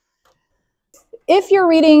if you're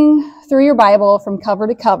reading through your Bible from cover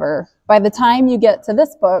to cover, by the time you get to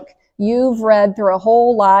this book, you've read through a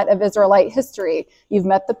whole lot of Israelite history. You've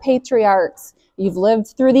met the patriarchs. You've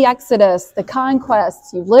lived through the Exodus, the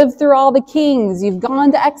conquests. You've lived through all the kings. You've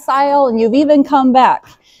gone to exile, and you've even come back.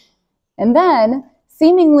 And then,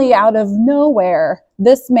 seemingly out of nowhere,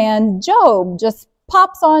 this man, Job, just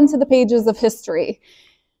pops onto the pages of history.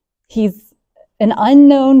 He's an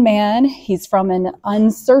unknown man. He's from an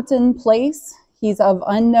uncertain place. He's of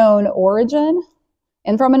unknown origin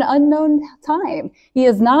and from an unknown time. He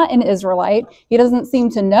is not an Israelite. He doesn't seem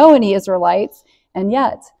to know any Israelites. And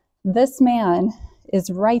yet, this man is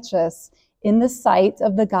righteous in the sight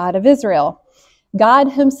of the God of Israel.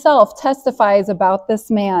 God himself testifies about this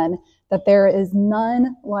man that there is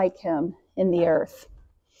none like him in the earth.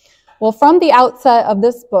 Well, from the outset of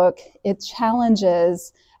this book, it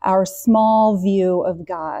challenges our small view of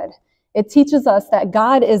God. It teaches us that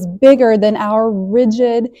God is bigger than our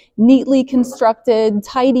rigid, neatly constructed,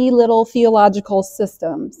 tidy little theological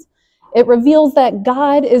systems. It reveals that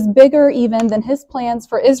God is bigger even than his plans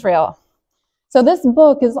for Israel. So this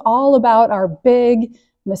book is all about our big,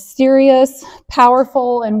 mysterious,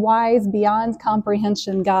 powerful, and wise beyond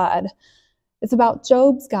comprehension God. It's about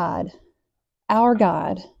Job's God, our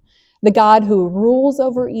God, the God who rules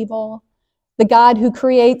over evil, the God who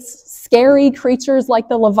creates scary creatures like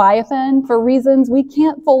the Leviathan for reasons we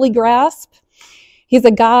can't fully grasp. He's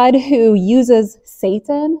a God who uses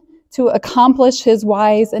Satan to accomplish his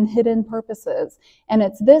wise and hidden purposes. And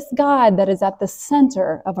it's this God that is at the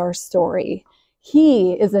center of our story.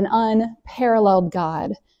 He is an unparalleled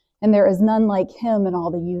God, and there is none like him in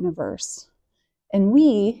all the universe. And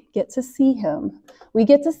we get to see him. We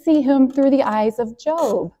get to see him through the eyes of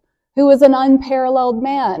Job, who is an unparalleled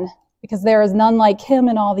man, because there is none like him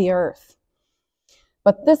in all the earth.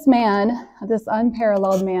 But this man, this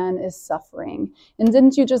unparalleled man, is suffering. And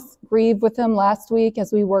didn't you just grieve with him last week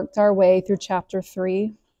as we worked our way through chapter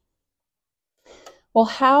 3? Well,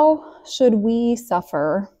 how should we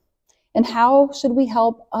suffer? And how should we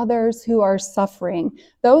help others who are suffering?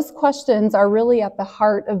 Those questions are really at the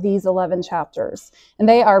heart of these 11 chapters. And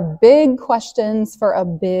they are big questions for a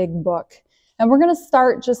big book. And we're going to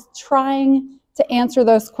start just trying to answer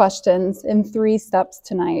those questions in 3 steps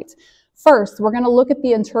tonight. First, we're going to look at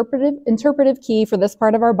the interpretive key for this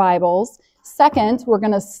part of our Bibles. Second, we're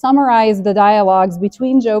going to summarize the dialogues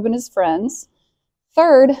between Job and his friends.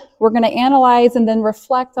 Third, we're going to analyze and then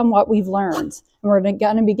reflect on what we've learned. And we're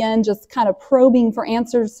going to begin just kind of probing for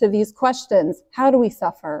answers to these questions. How do we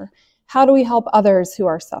suffer? How do we help others who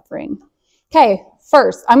are suffering? Okay,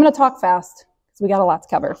 first, I'm going to talk fast. We got a lot to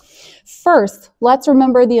cover. First, let's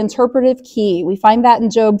remember the interpretive key. We find that in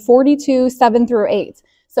Job 42, 7 through 8.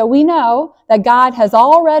 So we know that God has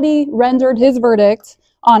already rendered his verdict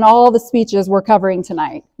on all the speeches we're covering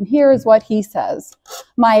tonight. And here's what he says.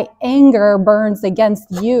 My anger burns against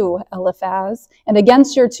you, Eliphaz, and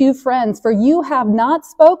against your 2 friends, for you have not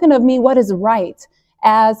spoken of me what is right,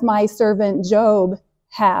 as my servant Job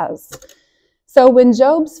has. So when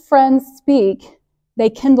Job's friends speak, they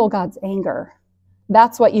kindle God's anger.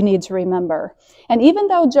 That's what you need to remember. And even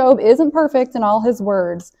though Job isn't perfect in all his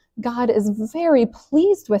words, God is very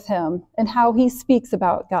pleased with him and how he speaks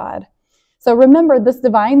about God. So remember this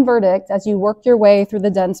divine verdict as you work your way through the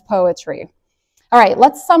dense poetry. All right,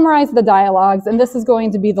 let's summarize the dialogues, and this is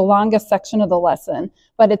going to be the longest section of the lesson,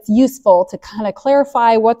 but it's useful to kind of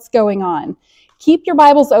clarify what's going on. Keep your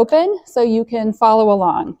Bibles open so you can follow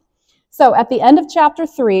along. So at the end of chapter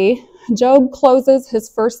 3, Job closes his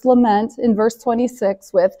first lament in verse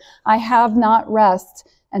 26 with, I have not rest,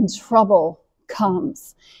 and trouble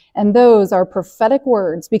comes. And those are prophetic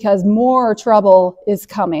words because more trouble is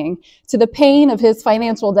coming. To the pain of his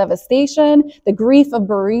financial devastation, the grief of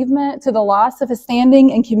bereavement, to the loss of his standing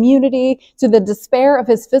in community, to the despair of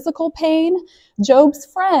his physical pain, Job's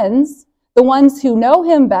friends, the ones who know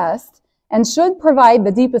him best and should provide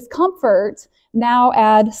the deepest comfort, now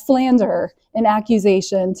add slander and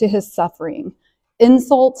accusation to his suffering,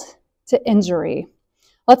 insult to injury.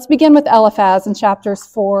 Let's begin with Eliphaz in chapters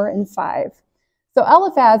 4 and 5. So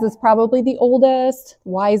Eliphaz is probably the oldest,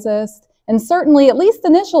 wisest, and certainly, at least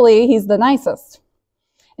initially, he's the nicest.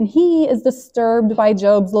 And he is disturbed by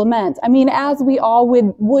Job's lament. I mean, as we all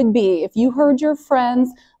would be. If you heard your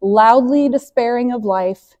friends loudly despairing of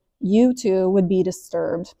life, you too would be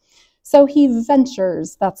disturbed. So he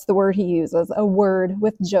ventures, that's the word he uses, a word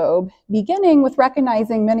with Job, beginning with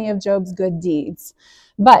recognizing many of Job's good deeds.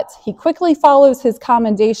 But he quickly follows his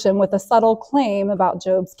commendation with a subtle claim about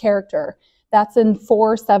Job's character. That's in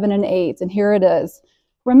 4, 7, and 8, and here it is.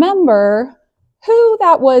 Remember, who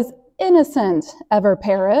that was innocent ever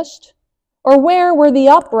perished? Or where were the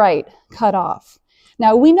upright cut off?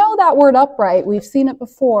 Now, we know that word upright. We've seen it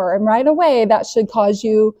before. And right away, that should cause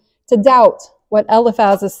you to doubt what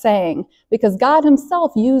Eliphaz is saying, because God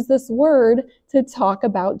himself used this word to talk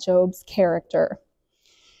about Job's character.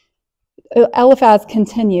 Eliphaz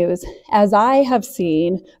continues, as I have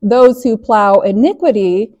seen, those who plow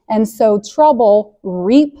iniquity and sow trouble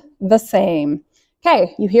reap the same.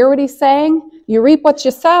 Okay, you hear what he's saying? You reap what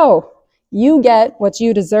you sow. You get what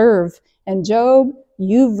you deserve. And Job,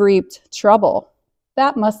 you've reaped trouble.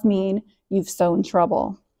 That must mean you've sown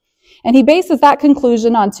trouble. And he bases that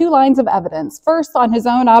conclusion on 2 lines of evidence. First, on his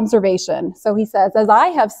own observation. So he says, as I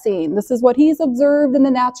have seen, this is what he's observed in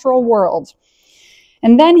the natural world.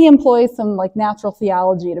 And then he employs some natural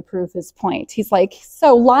theology to prove his point. He's like,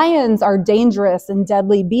 so lions are dangerous and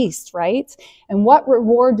deadly beasts, right? And what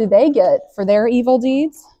reward do they get for their evil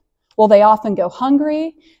deeds? Well, they often go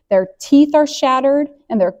hungry, their teeth are shattered,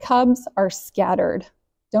 and their cubs are scattered.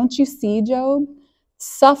 Don't you see, Job?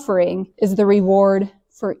 Suffering is the reward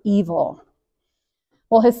for evil.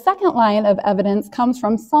 Well, his second line of evidence comes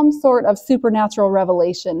from some sort of supernatural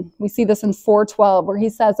revelation. We see this in 4:12, where he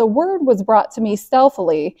says, a word was brought to me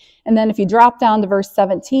stealthily. And then if you drop down to verse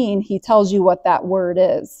 17, he tells you what that word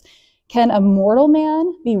is. Can a mortal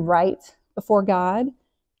man be right before God?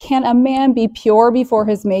 Can a man be pure before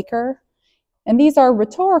his maker? And these are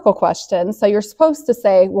rhetorical questions, so you're supposed to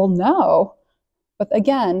say, well, no. But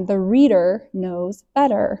again, the reader knows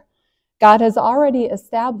better. God has already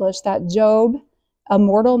established that Job, a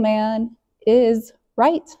mortal man, is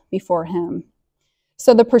right before him.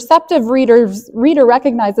 So the perceptive reader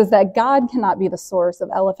recognizes that God cannot be the source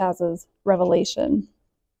of Eliphaz's revelation.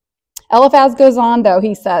 Eliphaz goes on, though,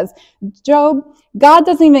 he says, Job, God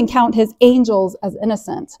doesn't even count his angels as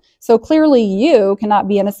innocent. So clearly you cannot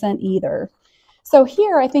be innocent either. So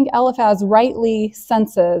here I think Eliphaz rightly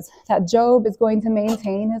senses that Job is going to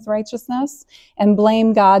maintain his righteousness and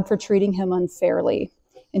blame God for treating him unfairly.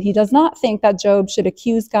 And he does not think that Job should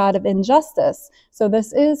accuse God of injustice. So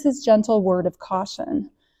this is his gentle word of caution.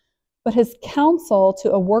 But his counsel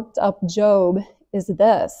to a worked up Job is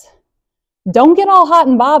this. Don't get all hot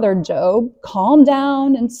and bothered, Job. Calm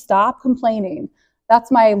down and stop complaining. That's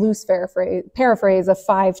my loose paraphrase of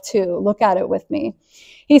 5:2. Look at it with me.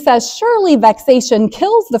 He says, surely vexation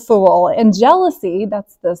kills the fool, and jealousy,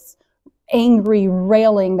 that's this angry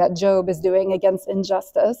railing that Job is doing against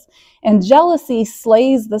injustice, and jealousy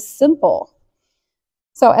slays the simple.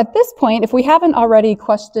 So at this point, if we haven't already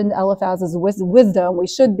questioned Eliphaz's wisdom, we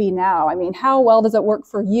should be now. I mean, how well does it work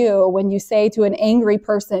for you when you say to an angry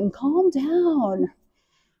person, calm down?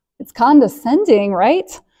 It's condescending,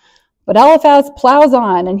 right? But Eliphaz plows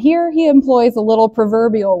on, and here he employs a little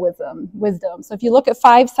proverbial wisdom. So if you look at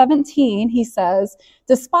 5:17, he says,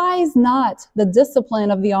 despise not the discipline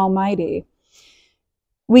of the Almighty.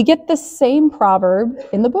 We get the same proverb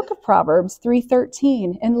in the book of Proverbs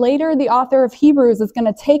 3:13. And later, the author of Hebrews is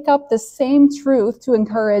going to take up the same truth to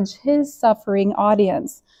encourage his suffering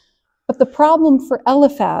audience. But the problem for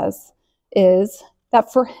Eliphaz is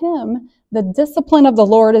that for him, the discipline of the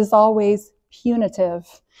Lord is always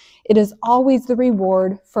punitive. It is always the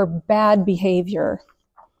reward for bad behavior.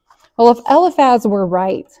 Well, if Eliphaz were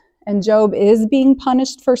right and Job is being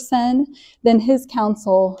punished for sin, then his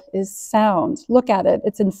counsel is sound. Look at it.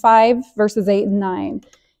 It's in 5 verses 8 and 9.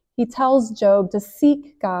 He tells Job to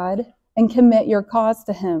seek God and commit your cause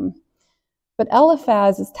to him. But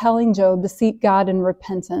Eliphaz is telling Job to seek God in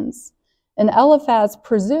repentance. And Eliphaz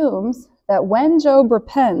presumes that when Job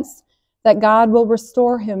repents, that God will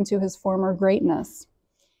restore him to his former greatness.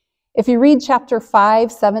 If you read chapter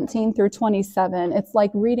 5, 17 through 27, it's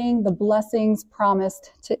like reading the blessings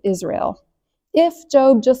promised to Israel. If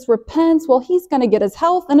Job just repents, well, he's going to get his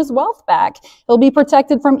health and his wealth back. He'll be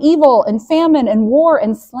protected from evil and famine and war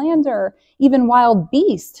and slander, even wild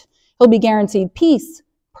beast. He'll be guaranteed peace,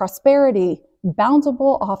 prosperity,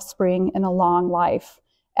 bountiful offspring, and a long life.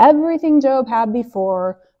 Everything Job had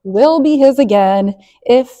before will be his again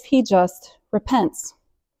if he just repents.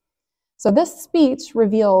 So this speech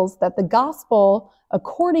reveals that the gospel,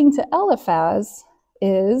 according to Eliphaz,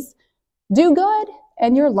 is do good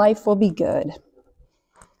and your life will be good.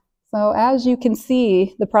 So as you can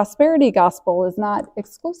see, the prosperity gospel is not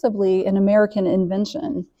exclusively an American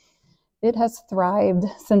invention. It has thrived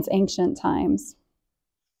since ancient times.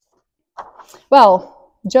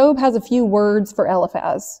 Well, Job has a few words for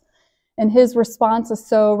Eliphaz, and his response is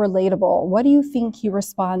so relatable. What do you think he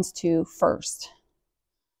responds to first?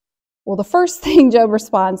 Well, the first thing Job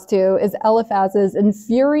responds to is Eliphaz's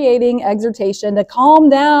infuriating exhortation to calm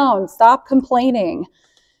down, stop complaining.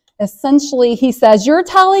 Essentially, he says, you're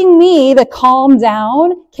telling me to calm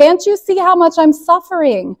down? Can't you see how much I'm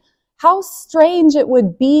suffering? How strange it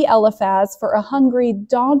would be, Eliphaz, for a hungry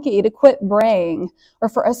donkey to quit braying, or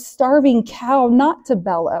for a starving cow not to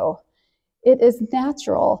bellow. It is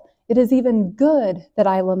natural. It is even good that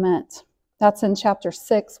I lament. That's in chapter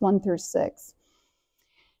 6, 1-6.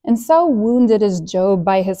 And so wounded is Job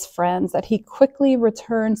by his friends that he quickly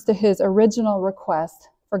returns to his original request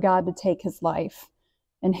for God to take his life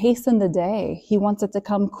and hasten the day. He wants it to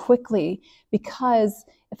come quickly because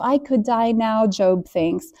if I could die now, Job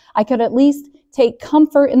thinks, I could at least take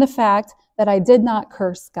comfort in the fact that I did not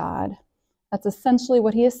curse God. That's essentially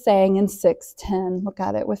what he is saying in 6:10. Look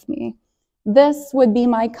at it with me. This would be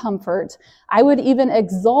my comfort. I would even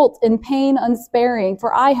exult in pain unsparing,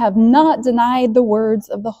 for I have not denied the words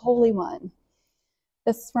of the Holy One.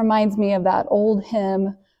 This reminds me of that old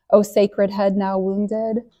hymn, O Sacred Head Now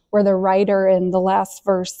Wounded, where the writer in the last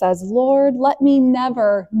verse says, Lord, let me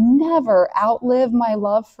never, never outlive my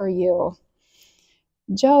love for you.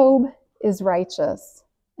 Job is righteous,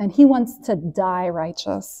 and he wants to die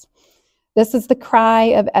righteous. This is the cry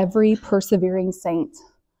of every persevering saint.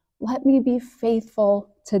 Let me be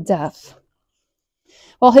faithful to death.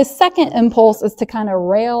 Well, his second impulse is to kind of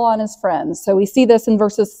rail on his friends. So we see this in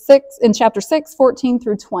chapter 6,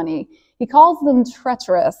 14-20. He calls them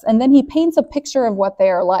treacherous, and then he paints a picture of what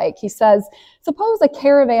they are like. He says, suppose a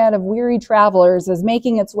caravan of weary travelers is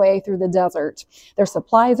making its way through the desert. Their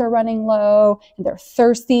supplies are running low, and they're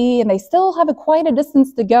thirsty, and they still have quite a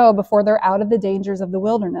distance to go before they're out of the dangers of the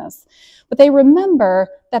wilderness. But they remember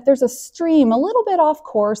that there's a stream a little bit off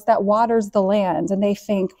course that waters the land, and they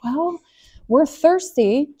think, well, we're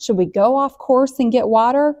thirsty. Should we go off course and get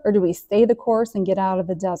water, or do we stay the course and get out of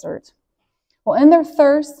the desert? Well, in their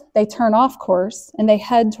thirst, they turn off course and they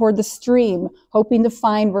head toward the stream, hoping to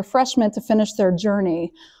find refreshment to finish their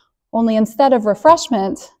journey. Only instead of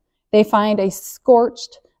refreshment, they find a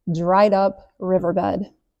scorched, dried up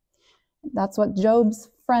riverbed. That's what Job's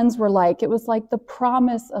friends were like. It was like the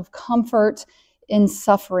promise of comfort in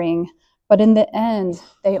suffering, but in the end,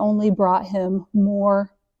 they only brought him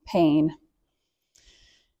more pain.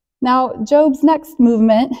 Now, Job's next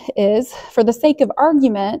movement is, for the sake of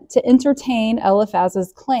argument, to entertain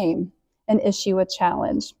Eliphaz's claim and issue a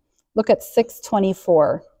challenge. Look at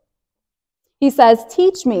 6:24. He says,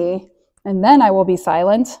 teach me, and then I will be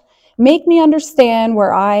silent. Make me understand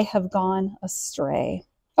where I have gone astray.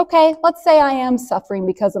 Okay, let's say I am suffering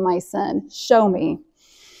because of my sin. Show me.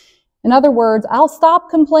 In other words, I'll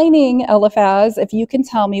stop complaining, Eliphaz, if you can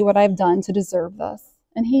tell me what I've done to deserve this.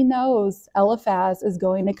 And he knows Eliphaz is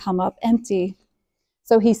going to come up empty.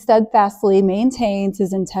 So he steadfastly maintains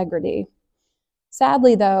his integrity.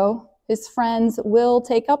 Sadly, though, his friends will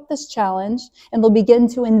take up this challenge and will begin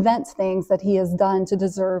to invent things that he has done to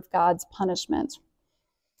deserve God's punishment.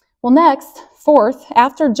 Well, next, fourth,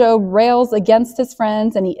 after Job rails against his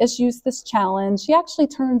friends and he issues this challenge, he actually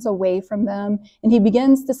turns away from them and he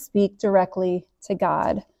begins to speak directly to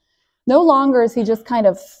God. No longer is he just kind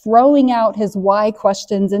of throwing out his why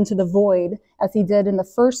questions into the void as he did in the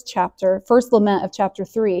first lament of chapter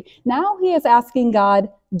 3. Now he is asking God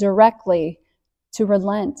directly to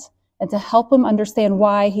relent and to help him understand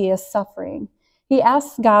why he is suffering. He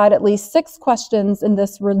asks God at least 6 questions in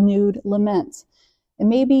this renewed lament. And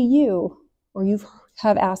maybe you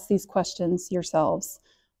have asked these questions yourselves.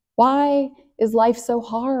 Why is life so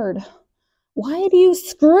hard? Why do you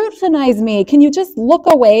scrutinize me? Can you just look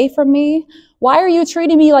away from me? Why are you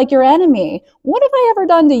treating me like your enemy? What have I ever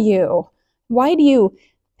done to you? Why do you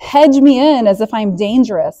hedge me in as if I'm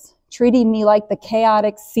dangerous, treating me like the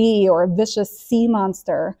chaotic sea or a vicious sea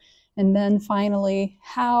monster? And then finally,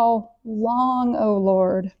 how long, O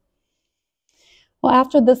Lord? Well,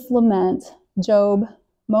 after this lament, Job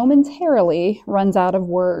momentarily runs out of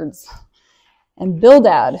words, and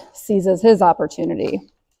Bildad seizes his opportunity.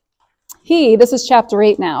 This is chapter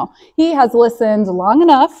 8 now, he has listened long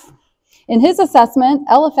enough. In his assessment,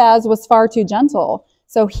 Eliphaz was far too gentle,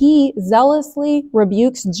 so he zealously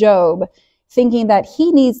rebukes Job, thinking that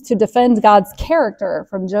he needs to defend God's character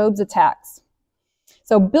from Job's attacks.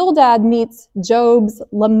 So Bildad meets Job's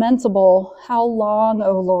lamentable, how long,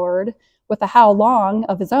 O Lord, with a how long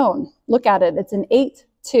of his own. Look at it, it's in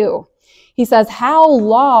 8:2. He says, how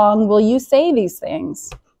long will you say these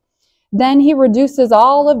things? Then he reduces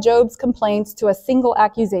all of Job's complaints to a single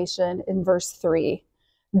accusation in verse 3.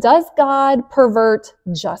 Does God pervert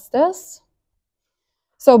justice?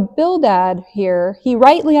 So Bildad here, he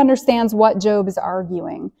rightly understands what Job is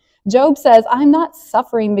arguing. Job says, I'm not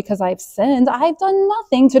suffering because I've sinned. I've done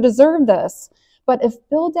nothing to deserve this. But if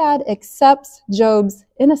Bildad accepts Job's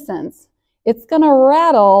innocence It's going to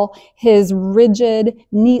rattle his rigid,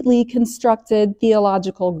 neatly constructed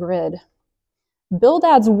theological grid.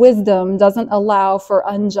 Bildad's wisdom doesn't allow for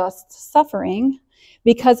unjust suffering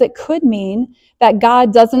because it could mean that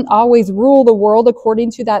God doesn't always rule the world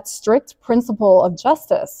according to that strict principle of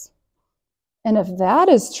justice. And if that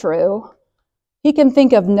is true, he can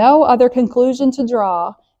think of no other conclusion to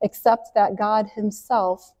draw except that God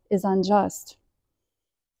himself is unjust.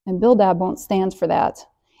 And Bildad won't stand for that.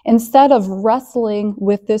 Instead of wrestling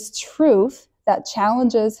with this truth that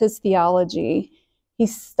challenges his theology, he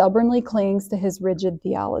stubbornly clings to his rigid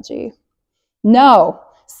theology. No,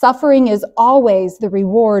 suffering is always the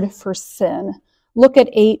reward for sin. Look at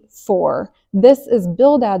 8:4. This is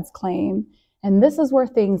Bildad's claim, and this is where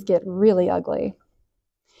things get really ugly.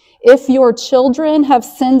 If your children have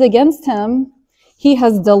sinned against him, he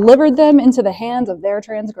has delivered them into the hands of their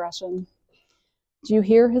transgression. Do you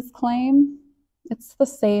hear his claim? It's the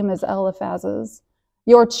same as Eliphaz's.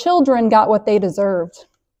 Your children got what they deserved.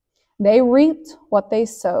 They reaped what they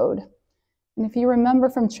sowed. And if you remember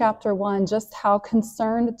from chapter 1 just how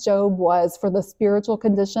concerned Job was for the spiritual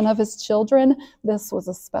condition of his children, this was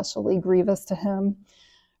especially grievous to him.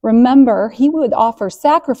 Remember, he would offer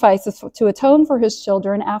sacrifices to atone for his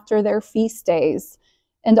children after their feast days.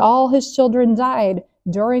 And all his children died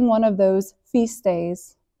during one of those feast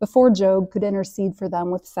days before Job could intercede for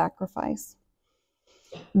them with sacrifice.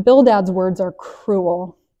 Bildad's words are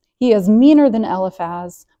cruel. He is meaner than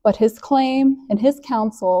Eliphaz, but his claim and his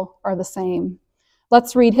counsel are the same.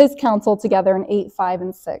 Let's read his counsel together in 8:5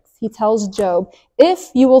 and 6. He tells Job,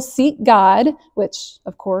 if you will seek God, which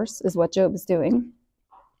of course is what Job is doing,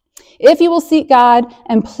 if you will seek God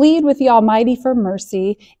and plead with the Almighty for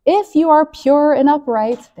mercy, if you are pure and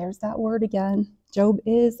upright, there's that word again, Job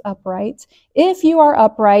is upright. If you are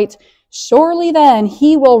upright, surely then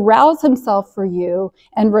he will rouse himself for you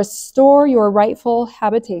and restore your rightful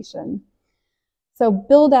habitation. So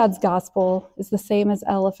Bildad's gospel is the same as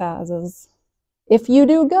Eliphaz's. If you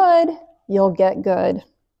do good, you'll get good.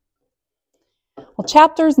 Well,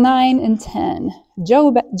 chapters 9 and 10,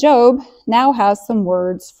 Job now has some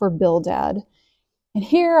words for Bildad. And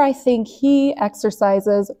here I think he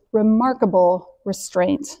exercises remarkable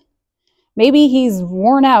restraint. Maybe he's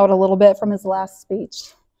worn out a little bit from his last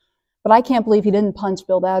speech, but I can't believe he didn't punch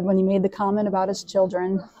Bildad when he made the comment about his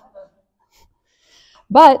children.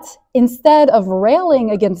 But instead of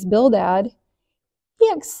railing against Bildad, he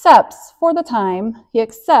accepts, for the time,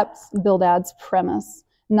 Bildad's premise.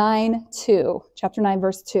 9:2, chapter 9,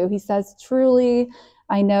 verse 2, he says, truly,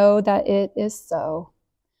 I know that it is so.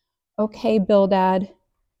 Okay, Bildad,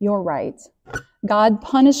 you're right. God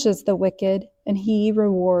punishes the wicked and he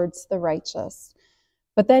rewards the righteous.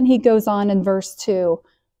 But then he goes on in verse 2,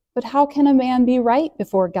 but how can a man be right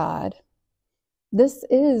before God? This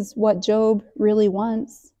is what Job really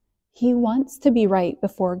wants. He wants to be right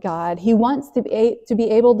before God. He wants to be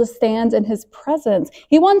able to stand in his presence.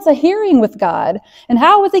 He wants a hearing with God. And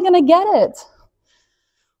how is he going to get it?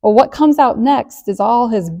 Well, what comes out next is all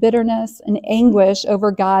his bitterness and anguish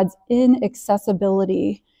over God's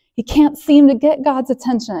inaccessibility. He can't seem to get God's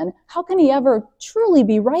attention. How can he ever truly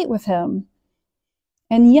be right with him?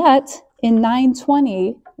 And yet, in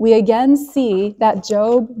 9:20, we again see that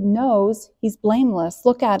Job knows he's blameless.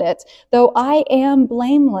 Look at it. Though I am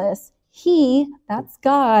blameless, he, that's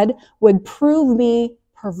God, would prove me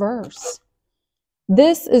perverse.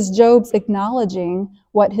 This is Job's acknowledging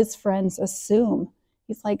what his friends assume.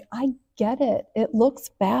 He's like, I get it. It looks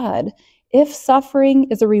bad. If suffering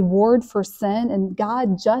is a reward for sin and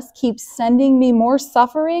God just keeps sending me more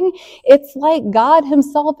suffering, it's like God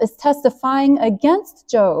himself is testifying against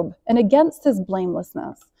Job and against his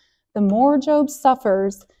blamelessness. The more Job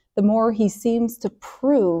suffers, the more he seems to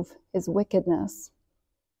prove his wickedness.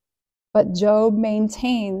 But Job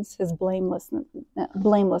maintains his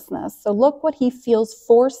blamelessness. So look what he feels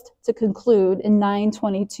forced to conclude in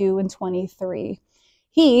 9:22 and 23.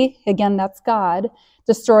 He, again, that's God,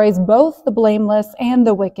 destroys both the blameless and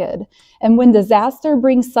the wicked. And when disaster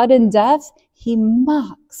brings sudden death, he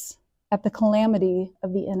mocks at the calamity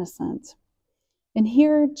of the innocent. And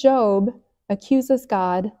here Job accuses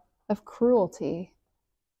God of cruelty.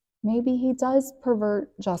 Maybe he does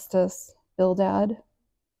pervert justice, Bildad.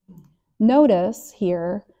 Notice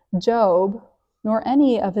here, Job, nor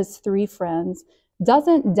any of his three friends,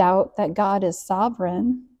 doesn't doubt that God is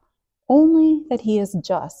sovereign, only that he is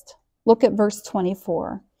just. Look at verse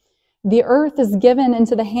 24. The earth is given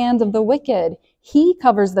into the hand of the wicked. He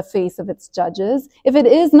covers the face of its judges. If it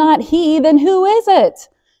is not he, then who is it?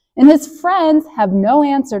 And his friends have no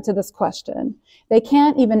answer to this question. They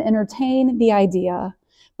can't even entertain the idea.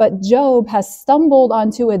 But Job has stumbled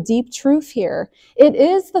onto a deep truth here. It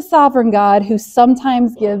is the sovereign God who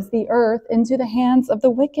sometimes gives the earth into the hands of the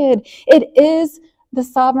wicked. It is the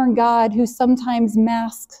sovereign God who sometimes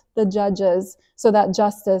masks the judges so that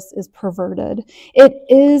justice is perverted. It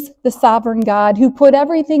is the sovereign God who put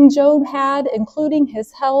everything Job had, including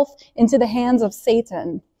his health, into the hands of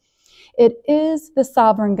Satan. It is the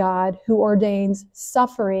sovereign God who ordains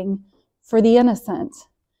suffering for the innocent.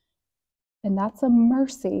 And that's a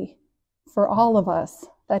mercy for all of us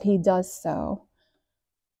that he does so.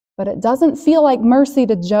 But it doesn't feel like mercy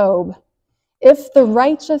to Job. If the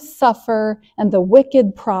righteous suffer and the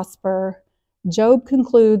wicked prosper, Job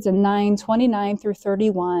concludes in 9:29 through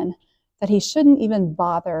 31 that he shouldn't even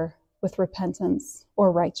bother with repentance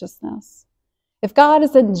or righteousness. If God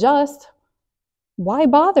isn't just, why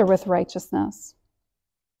bother with righteousness?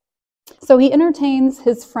 So he entertains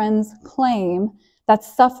his friend's claim that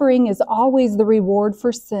suffering is always the reward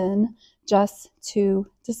for sin, just to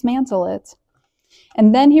dismantle it.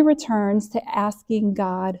 And then he returns to asking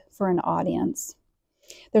God for an audience.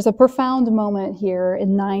 There's a profound moment here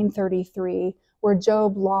in 9:33 where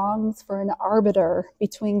Job longs for an arbiter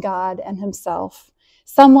between God and himself,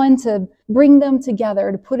 someone to bring them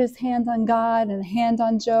together, to put his hand on God and a hand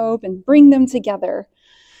on Job and bring them together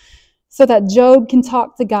so that Job can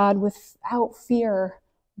talk to God without fear.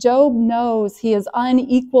 Job knows he is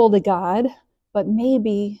unequal to God, but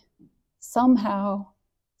maybe, somehow,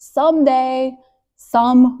 someday,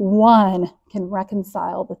 someone can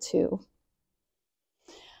reconcile the two.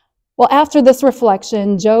 Well, after this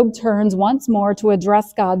reflection, Job turns once more to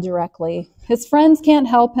address God directly. His friends can't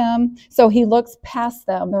help him, so he looks past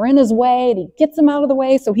them. They're in his way, and he gets them out of the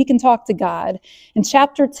way so he can talk to God. In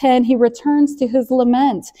chapter 10, he returns to his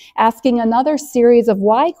lament, asking another series of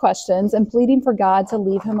why questions and pleading for God to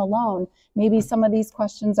leave him alone. Maybe some of these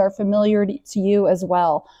questions are familiar to you as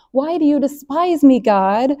well. Why do you despise me,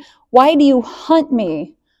 God? Why do you hunt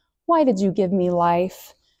me? Why did you give me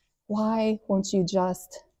life? Why won't you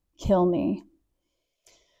just kill me?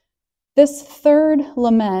 This third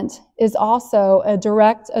lament is also a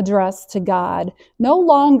direct address to God. No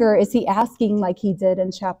longer is he asking like he did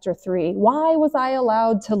in chapter 3, why was I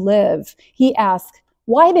allowed to live? He asks,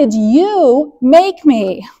 why did you make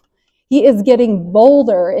me? He is getting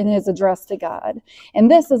bolder in his address to God.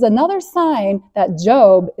 And this is another sign that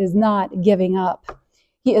Job is not giving up.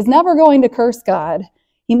 He is never going to curse God.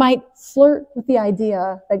 He might flirt with the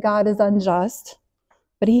idea that God is unjust,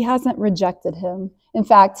 but he hasn't rejected him. In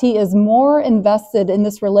fact, he is more invested in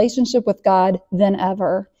this relationship with God than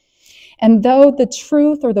ever. And though the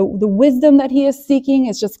truth or the wisdom that he is seeking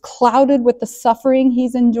is just clouded with the suffering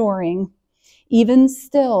he's enduring, even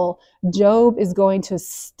still, Job is going to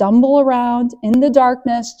stumble around in the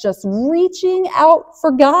darkness, just reaching out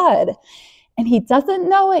for God. And he doesn't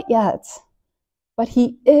know it yet, but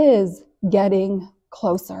he is getting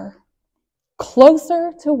closer.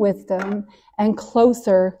 Closer to wisdom and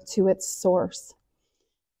closer to its source.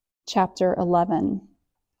 Chapter 11.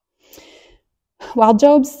 While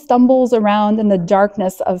Job stumbles around in the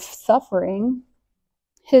darkness of suffering,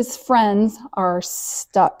 his friends are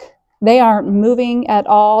stuck. They aren't moving at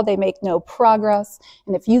all. They make no progress.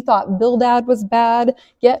 And if you thought Bildad was bad,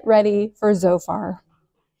 get ready for Zophar.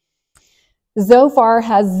 Zophar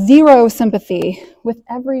has zero sympathy. With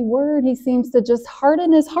every word, he seems to just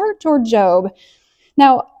harden his heart toward Job.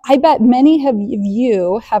 Now, I bet many of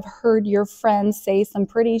you have heard your friends say some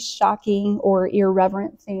pretty shocking or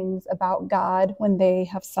irreverent things about God when they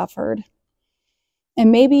have suffered.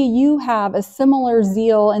 And maybe you have a similar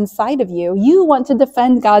zeal inside of you. You want to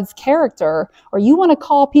defend God's character, or you want to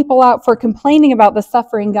call people out for complaining about the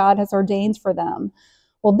suffering God has ordained for them.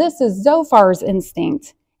 Well, this is Zophar's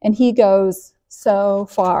instinct, and he goes so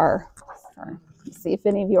far. Sorry. Let's see if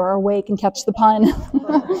any of you are awake and catch the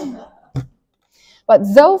pun. But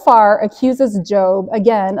Zophar accuses Job,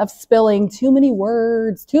 again, of spilling too many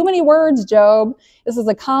words. Too many words, Job. This is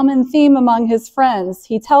a common theme among his friends.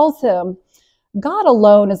 He tells him, God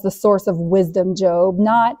alone is the source of wisdom, Job,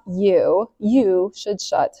 not you. You should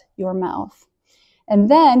shut your mouth. And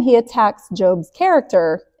then he attacks Job's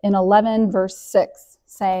character in 11 verse 6,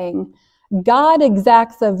 saying, God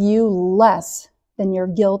exacts of you less than your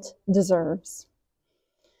guilt deserves.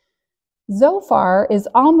 Zophar is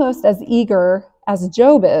almost as eager as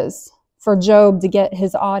Job is for Job to get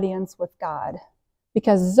his audience with God,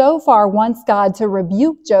 because Zophar wants God to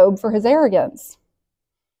rebuke Job for his arrogance.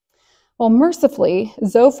 Well, mercifully,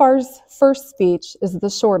 Zophar's first speech is the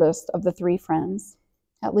shortest of the three friends.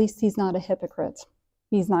 At least he's not a hypocrite.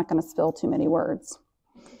 He's not going to spill too many words.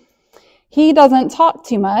 He doesn't talk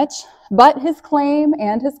too much, But his claim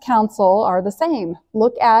and his counsel are the same.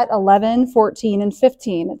 Look at 11, 14, and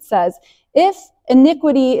 15. It says, if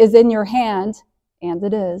iniquity is in your hand, and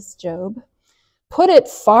it is, Job, put it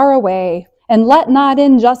far away, and let not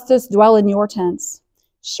injustice dwell in your tents.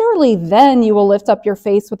 Surely then you will lift up your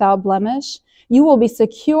face without blemish. You will be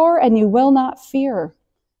secure, and you will not fear.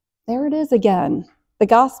 There it is again. The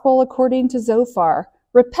gospel according to Zophar.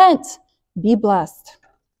 Repent, be blessed.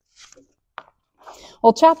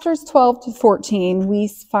 Well, chapters 12 to 14, we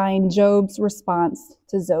find Job's response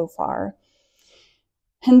to Zophar.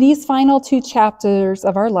 In these final two chapters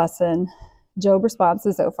of our lesson, Job responds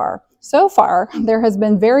to Zophar. So far, there has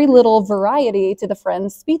been very little variety to the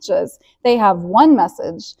friends' speeches. They have one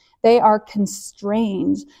message. They are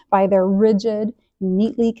constrained by their rigid,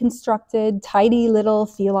 neatly constructed, tidy little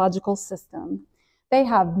theological system. They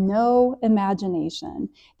have no imagination.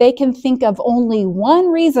 They can think of only one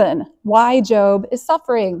reason why Job is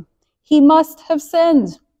suffering. He must have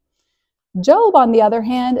sinned. Job, on the other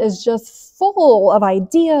hand, is just full of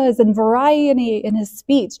ideas and variety in his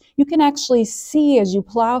speech. You can actually see as you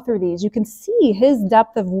plow through these, you can see his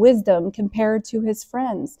depth of wisdom compared to his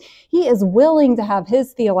friends. He is willing to have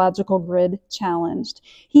his theological grid challenged.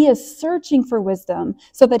 He is searching for wisdom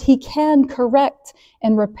so that he can correct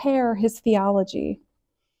and repair his theology.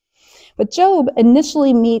 But Job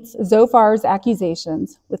initially meets Zophar's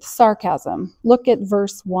accusations with sarcasm. Look at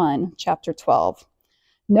verse 1, chapter 12.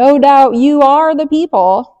 No doubt you are the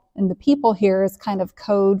people, and the people here is kind of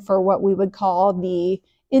code for what we would call the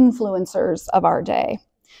influencers of our day.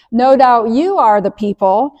 No doubt you are the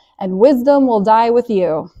people, and wisdom will die with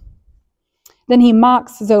you. Then he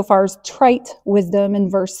mocks Zophar's trite wisdom in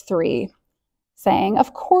verse 3, saying,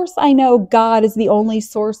 of course I know God is the only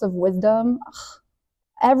source of wisdom. Ugh,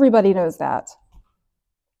 everybody knows that.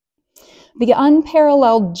 The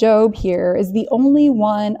unparalleled Job here is the only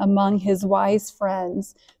one among his wise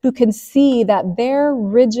friends who can see that their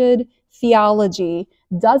rigid theology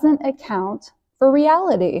doesn't account for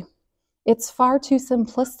reality. It's far too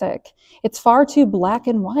simplistic. It's far too black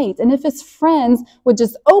and white. And if his friends would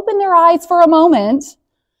just open their eyes for a moment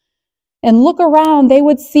and look around, they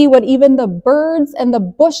would see what even the birds and the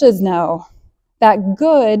bushes know, that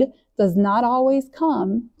good does not always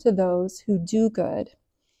come to those who do good.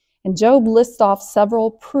 And Job lists off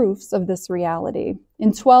several proofs of this reality.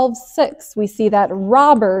 In 12:6, we see that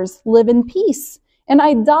robbers live in peace and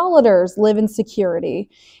idolaters live in security.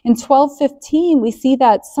 In 12:15, we see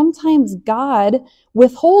that sometimes God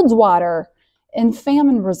withholds water and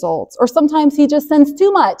famine results, or sometimes he just sends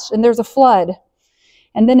too much and there's a flood.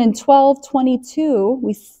 And then in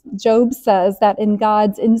 12:22, Job says that in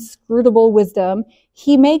God's inscrutable wisdom,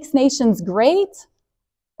 he makes nations great,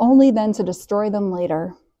 only then to destroy them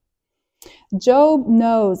later. Job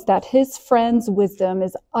knows that his friend's wisdom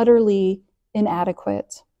is utterly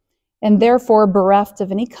inadequate and therefore bereft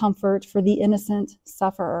of any comfort for the innocent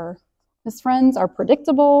sufferer. His friends are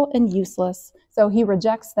predictable and useless, so he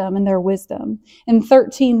rejects them and their wisdom. In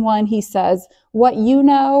 13:1, he says, what you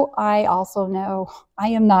know, I also know. I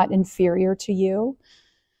am not inferior to you.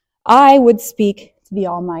 I would speak to the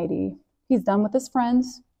Almighty. He's done with his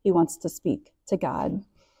friends. He wants to speak to God.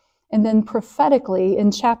 And then prophetically,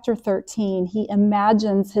 in chapter 13, he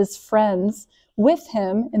imagines his friends with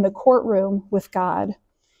him in the courtroom with God.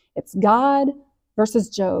 It's God versus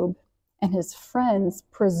Job, and his friends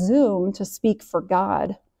presume to speak for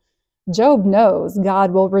God. Job knows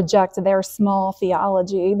God will reject their small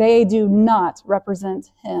theology. They do not represent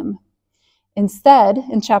him. Instead,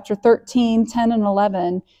 in chapter 13, 10, and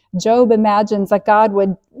 11, Job imagines that God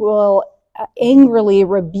will angrily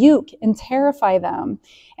rebuke and terrify them,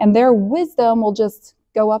 and their wisdom will just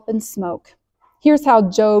go up in smoke. Here's how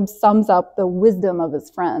Job sums up the wisdom of his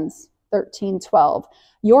friends. 13:12.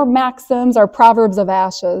 Your maxims are proverbs of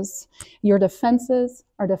ashes. Your defenses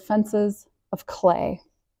are defenses of clay.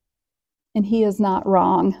 And he is not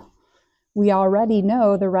wrong. We already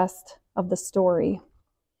know the rest of the story.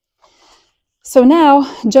 So now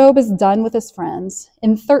Job is done with his friends.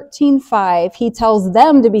 In 13:5, he tells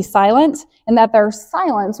them to be silent and that their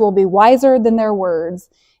silence will be wiser than their words.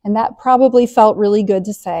 And that probably felt really good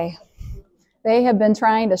to say. They have been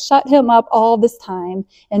trying to shut him up all this time.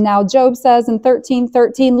 And now Job says in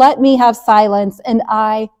 13:13, let me have silence and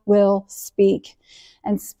I will speak.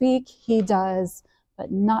 And speak he does,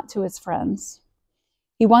 but not to his friends.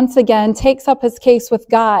 He once again takes up his case with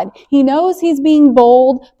God. He knows he's being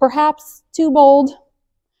bold, perhaps too bold.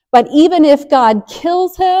 But even if God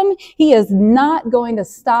kills him, he is not going to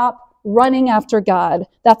stop running after God.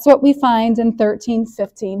 That's what we find in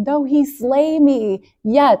 13:15. Though he slay me,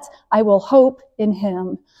 yet I will hope in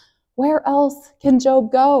him. Where else can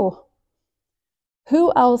Job go?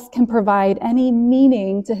 Who else can provide any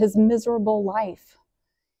meaning to his miserable life?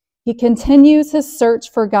 He continues his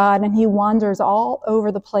search for God, and he wanders all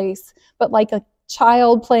over the place. But like a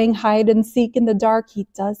child playing hide and seek in the dark, he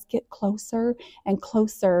does get closer and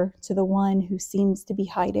closer to the one who seems to be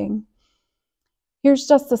hiding. Here's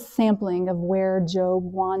just a sampling of where Job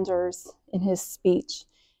wanders in his speech.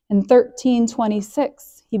 In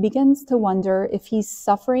 13:26, he begins to wonder if he's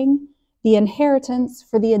suffering the inheritance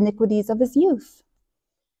for the iniquities of his youth.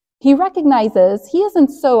 He recognizes he isn't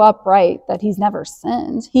so upright that he's never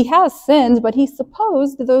sinned. He has sinned, but he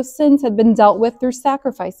supposed those sins had been dealt with through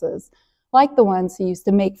sacrifices, like the ones he used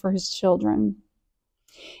to make for his children.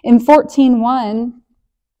 In 14:1,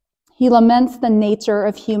 he laments the nature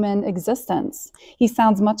of human existence. He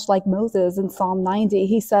sounds much like Moses in Psalm 90.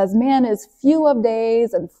 He says, man is few of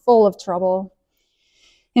days and full of trouble.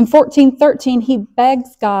 In 14:13, he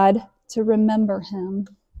begs God to remember him.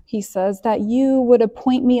 He says that you would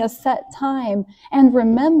appoint me a set time and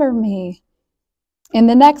remember me. In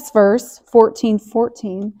the next verse,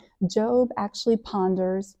 14:14, Job actually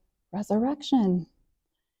ponders resurrection.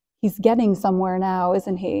 He's getting somewhere now,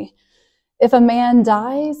 isn't he? If a man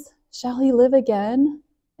dies, shall he live again?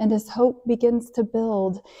 And his hope begins to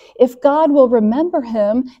build. If God will remember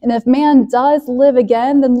him, and if man does live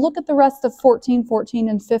again, then look at the rest of 14:14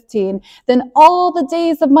 and 15. Then all the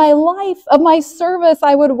days of my life, of my service,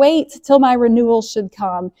 I would wait till my renewal should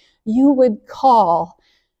come. You would call,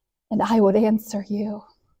 and I would answer you.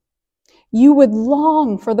 You would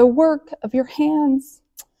long for the work of your hands.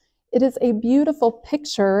 It is a beautiful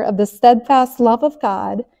picture of the steadfast love of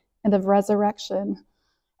God and of resurrection,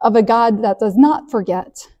 of a God that does not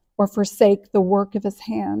forget or forsake the work of his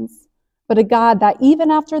hands, but a God that even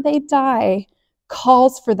after they die,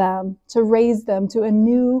 calls for them to raise them to a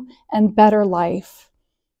new and better life.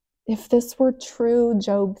 If this were true,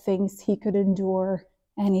 Job thinks he could endure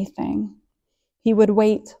anything. He would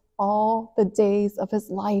wait all the days of his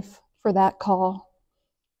life for that call.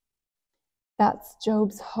 That's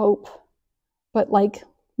Job's hope. But like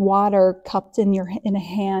water cupped in a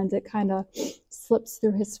hand, it kind of slips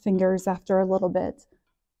through his fingers after a little bit,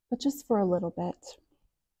 but just for a little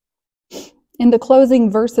bit. In the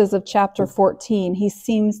closing verses of chapter 14, he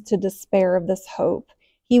seems to despair of this hope.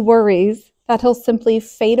 He worries that he'll simply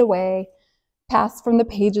fade away, pass from the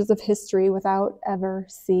pages of history without ever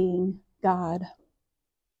seeing God.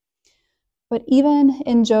 But even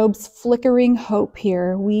in Job's flickering hope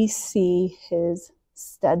here, we see his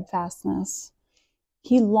steadfastness.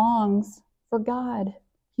 He longs for God.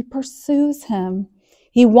 He pursues him.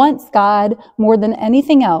 He wants God more than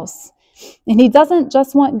anything else. And he doesn't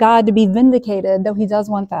just want God to be vindicated, though he does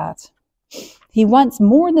want that. He wants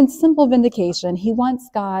more than simple vindication. He wants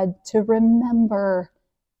God to remember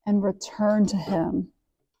and return to him,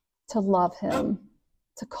 to love him,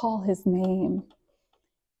 to call his name.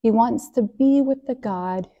 He wants to be with the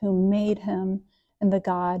God who made him and the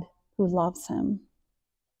God who loves him.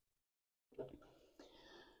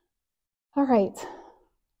 All right,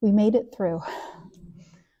 we made it through.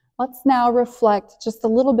 Let's now reflect just a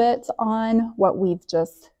little bit on what we've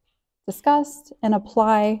just discussed and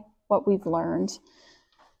apply what we've learned.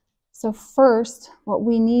 So first, what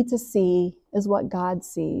we need to see is what God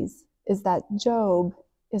sees, is that Job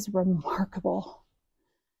is remarkable.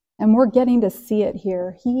 And we're getting to see it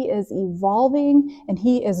here. He is evolving and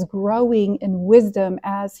he is growing in wisdom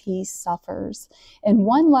as he suffers. And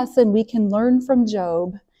one lesson we can learn from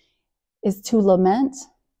Job is to lament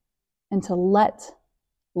and to let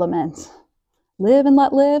lament. Live and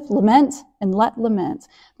let live, lament and let lament.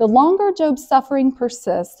 The longer Job's suffering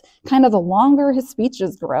persists, kind of the longer his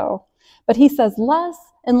speeches grow. But he says less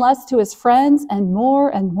and less to his friends and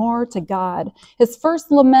more to God. His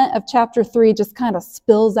first lament of chapter 3 just kind of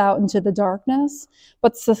spills out into the darkness,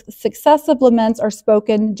 but successive laments are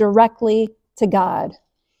spoken directly to God.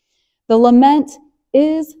 The lament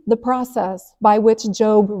is the process by which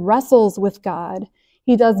Job wrestles with God.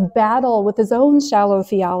 He does battle with his own shallow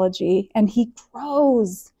theology, and he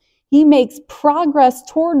grows. He makes progress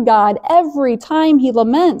toward God every time he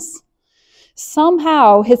laments.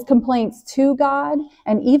 Somehow his complaints to God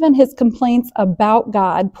and even his complaints about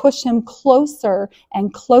God push him closer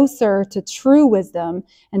and closer to true wisdom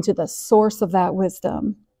and to the source of that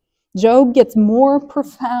wisdom. Job gets more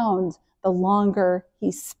profound the longer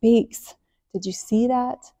he speaks. Did you see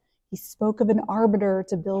that? He spoke of an arbiter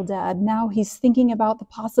to Bildad. Now he's thinking about the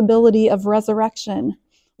possibility of resurrection.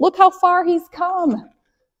 Look how far he's come.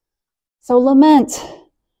 So lament.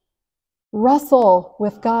 Wrestle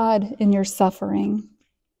with God in your suffering.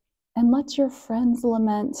 And let your friends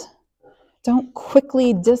lament. Don't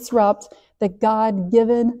quickly disrupt the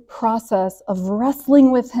God-given process of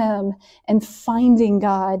wrestling with him and finding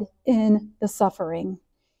God in the suffering.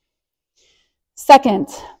 Second,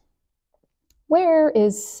 where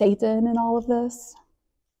is Satan in all of this?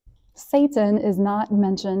 Satan is not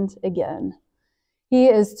mentioned again. He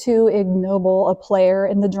is too ignoble a player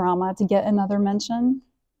in the drama to get another mention.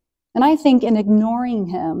 And I think in ignoring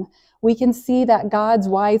him, we can see that God's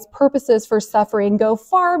wise purposes for suffering go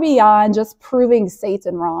far beyond just proving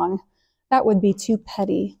Satan wrong. That would be too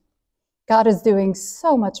petty. God is doing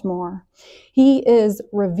so much more. He is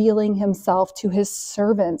revealing himself to his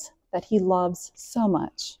servant that he loves so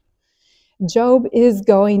much. Job is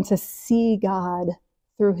going to see God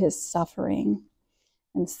through his suffering,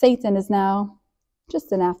 and Satan is now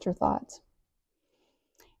just an afterthought.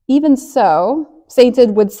 Even so,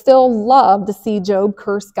 Satan would still love to see Job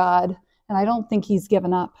curse God, and I don't think he's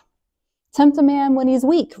given up. Tempt a man when he's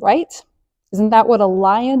weak, right? Isn't that what a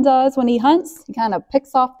lion does when he hunts? He kind of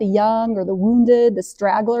picks off the young or the wounded, the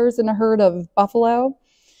stragglers in a herd of buffalo.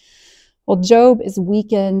 Well, Job is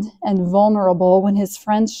weakened and vulnerable when his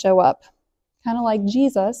friends show up, kind of like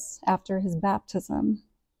Jesus after his baptism.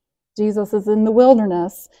 Jesus is in the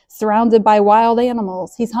wilderness, surrounded by wild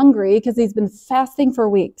animals. He's hungry because he's been fasting for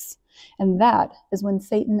weeks. And that is when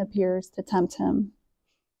Satan appears to tempt him.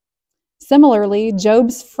 Similarly,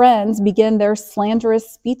 Job's friends begin their slanderous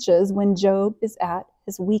speeches when Job is at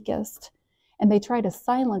his weakest. And they try to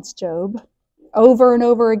silence Job over and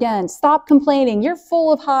over again. Stop complaining. You're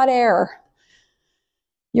full of hot air.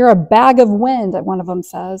 You're a bag of wind, one of them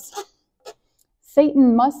says.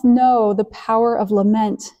 Satan must know the power of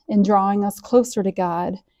lament in drawing us closer to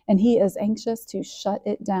God, and he is anxious to shut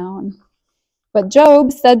it down. But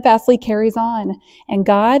Job steadfastly carries on, and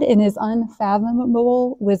God, in his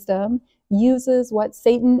unfathomable wisdom, uses what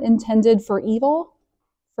Satan intended for evil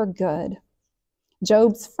for good.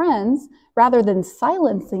 Job's friends, rather than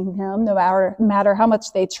silencing him, no matter how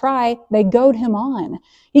much they try, they goad him on.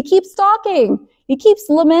 He keeps talking. He keeps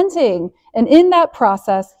lamenting. And in that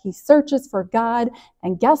process, he searches for God.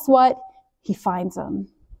 And guess what? He finds him.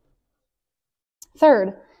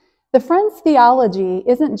 Third, the friends' theology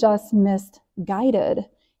isn't just misguided.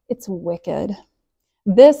 It's wicked.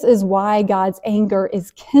 This is why God's anger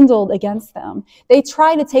is kindled against them. They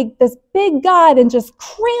try to take this big God and just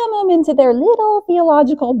cram him into their little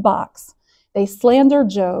theological box. They slander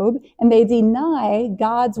Job, and they deny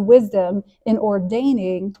God's wisdom in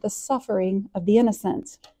ordaining the suffering of the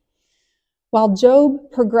innocent. While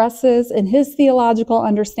Job progresses in his theological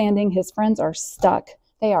understanding, his friends are stuck.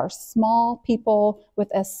 They are small people with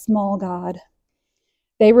a small God.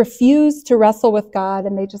 They refuse to wrestle with God,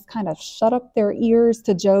 and they just kind of shut up their ears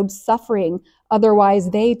to Job's suffering. Otherwise,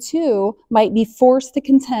 they too might be forced to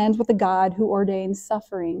contend with a God who ordains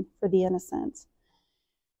suffering for the innocent.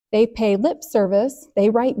 They pay lip service. They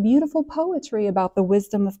write beautiful poetry about the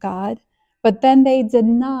wisdom of God, but then they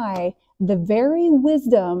deny the very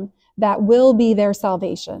wisdom that will be their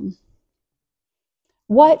salvation.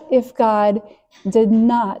 What if God did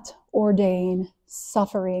not ordain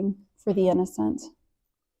suffering for the innocent?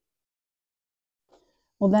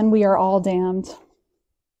 Well, then we are all damned.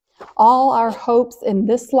 All our hopes in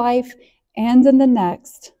this life and in the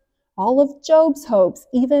next, all of Job's hopes,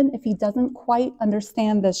 even if he doesn't quite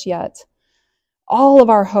understand this yet, all of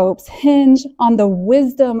our hopes hinge on the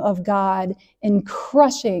wisdom of God in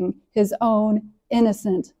crushing his own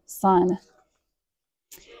innocent son.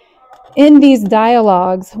 In these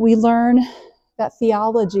dialogues, we learn that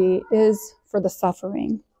theology is for the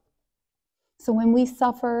suffering. So when we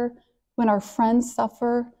suffer, when our friends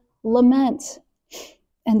suffer, lament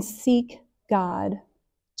and seek God.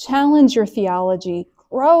 Challenge your theology,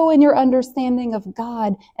 grow in your understanding of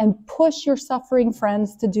God, and push your suffering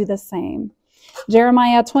friends to do the same.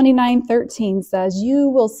 Jeremiah 29:13 says, "You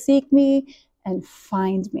will seek me and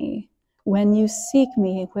find me when you seek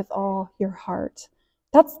me with all your heart."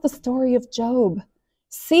 That's the story of Job.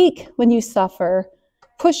 Seek when you suffer.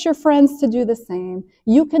 Push your friends to do the same.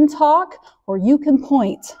 You can talk or you can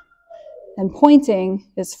point, and pointing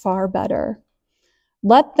is far better.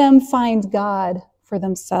 Let them find God for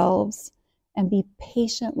themselves and be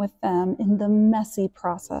patient with them in the messy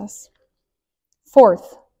process.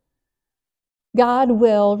 Fourth, God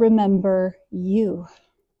will remember you.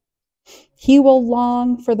 He will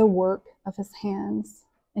long for the work of his hands,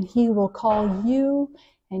 and he will call you,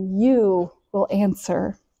 and you will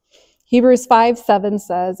answer. Hebrews 5:7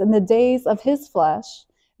 says, "In the days of his flesh,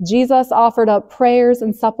 Jesus offered up prayers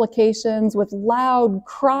and supplications with loud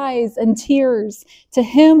cries and tears to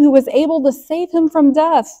him who was able to save him from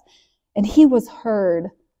death, and he was heard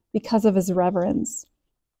because of his reverence."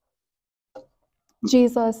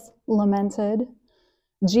 Jesus lamented,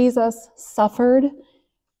 Jesus suffered,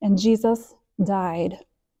 and Jesus died.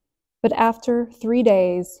 But after 3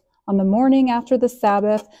 days, on the morning after the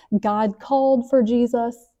Sabbath, God called for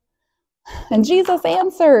Jesus, and Jesus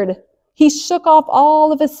answered. He shook off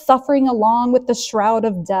all of his suffering along with the shroud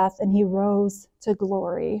of death, and he rose to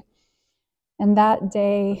glory. And that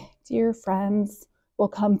day, dear friends, will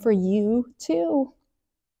come for you too,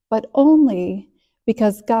 but only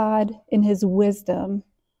because God, in his wisdom,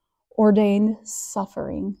 ordained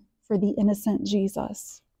suffering for the innocent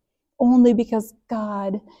Jesus. Only because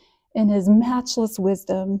God, in his matchless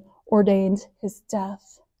wisdom, ordained his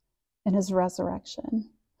death and his resurrection,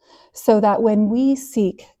 so that when we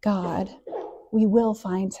seek God, we will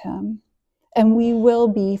find him, and we will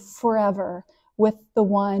be forever with the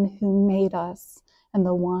one who made us and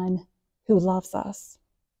the one who loves us.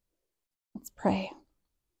 Let's pray.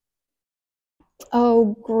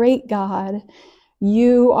 Oh, great God,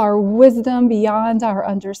 you are wisdom beyond our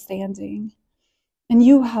understanding, and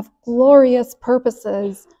you have glorious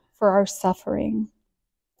purposes for our suffering.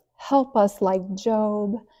 Help us like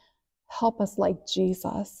Job, help us like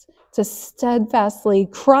Jesus, to steadfastly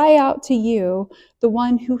cry out to you, the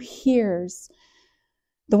one who hears,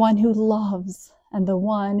 the one who loves, and the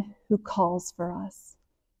one who calls for us.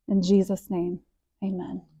 In Jesus' name,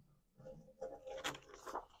 amen.